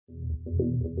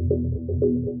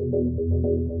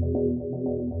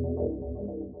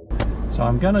So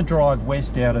I'm going to drive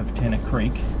west out of Tanami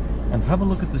Creek and have a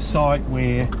look at the site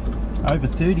where over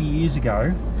 30 years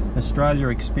ago Australia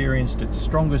experienced its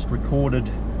strongest recorded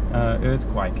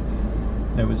earthquake.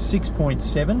 It was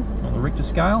 6.7 on the Richter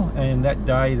scale, and that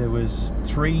day there was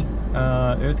 3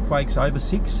 earthquakes over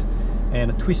 6, and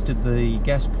it twisted the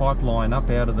gas pipeline up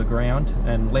out of the ground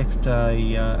and left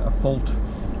a fault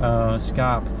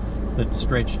scarp that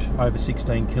stretched over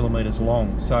 16 kilometres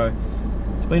long. So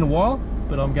it's been a while,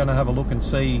 but I'm going to have a look and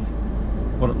see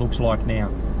what it looks like now.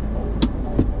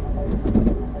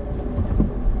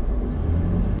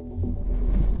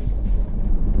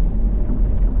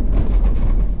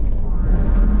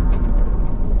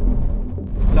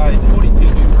 So it's 42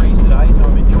 degrees today, so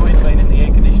I'm enjoying being in the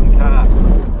air-conditioned car.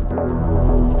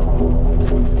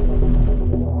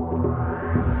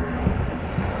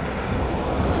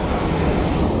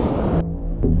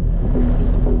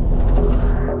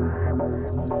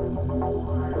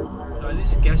 So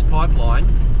this gas pipeline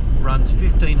runs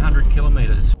 1,500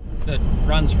 kilometres. It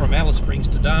runs from Alice Springs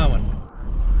to Darwin.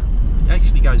 It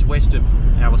actually goes west of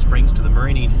Alice Springs to the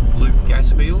Mereenie Loop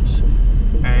gas fields,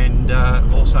 and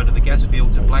also to the gas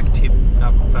fields at Blacktip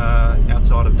up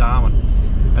outside of Darwin.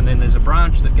 And then there's a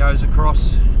branch that goes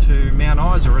across to Mount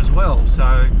Isa as well.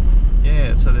 So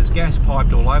yeah, so there's gas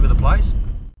piped all over the place.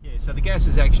 Yeah, so the gas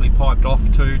is actually piped off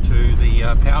to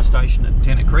the power station at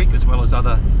Tanami Creek, as well as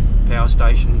other power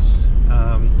stations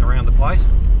around the place.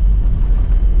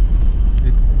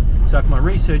 So if my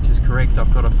research is correct,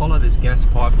 I've got to follow this gas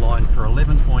pipeline for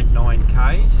 11.9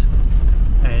 k's,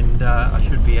 and I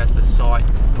should be at the site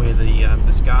where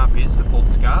the scarp is, the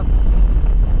fault scarp.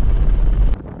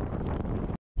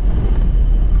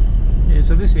 Yeah,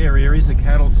 so this area is a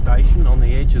cattle station on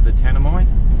the edge of the Tanami,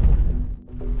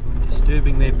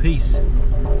 disturbing their peace.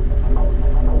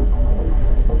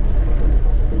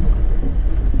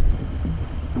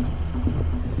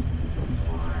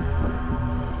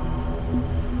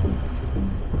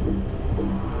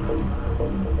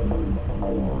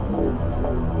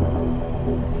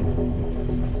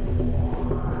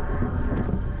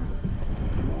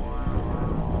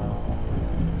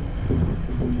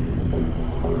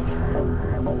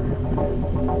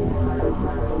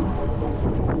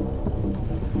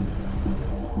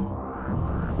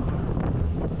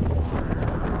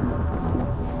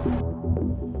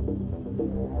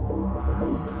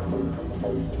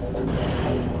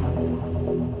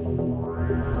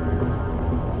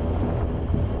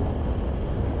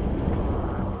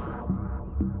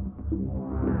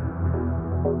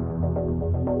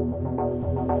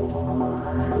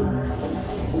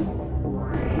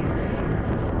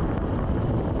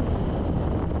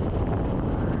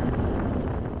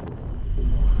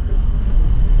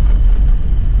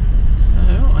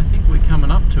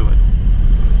 To it.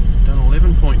 Done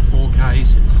 11.4 k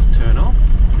since the turn off.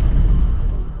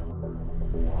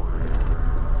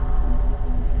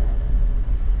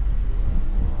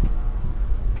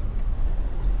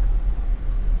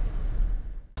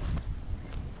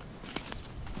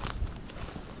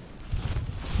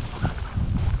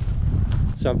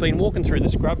 So I've been walking through the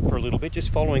scrub for a little bit,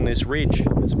 just following this ridge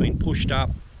that's been pushed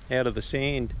up out of the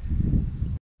sand.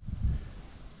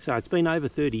 So it's been over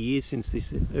 30 years since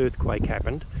this earthquake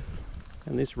happened,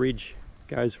 and this ridge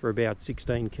goes for about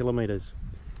 16 kilometres.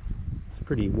 It's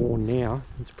pretty worn now,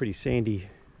 it's pretty sandy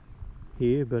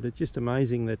here, but it's just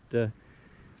amazing that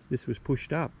this was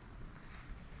pushed up.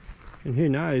 And who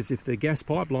knows, if the gas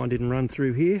pipeline didn't run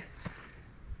through here,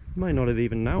 you may not have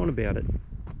even known about it.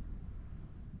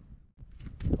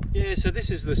 Yeah, so this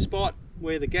is the spot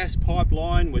where the gas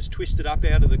pipeline was twisted up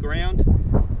out of the ground.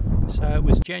 So it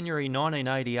was January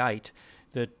 1988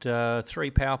 that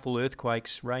 3 powerful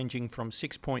earthquakes ranging from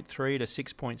 6.3 to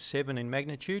 6.7 in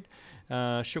magnitude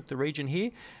shook the region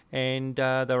here, and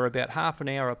they were about half an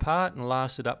hour apart and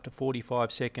lasted up to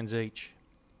 45 seconds each.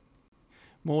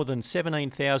 More than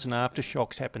 17,000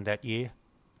 aftershocks happened that year.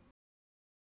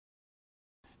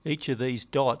 Each of these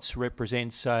dots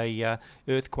represents a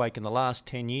earthquake in the last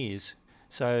 10 years,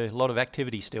 so a lot of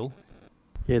activity still.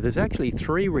 Yeah, there's actually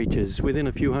 3 ridges within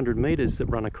a few hundred metres that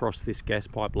run across this gas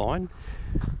pipeline,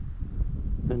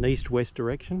 an east-west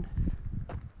direction.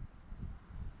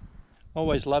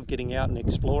 Always love getting out and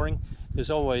exploring.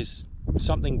 There's always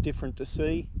something different to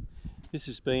see. This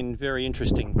has been very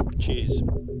interesting. Cheers.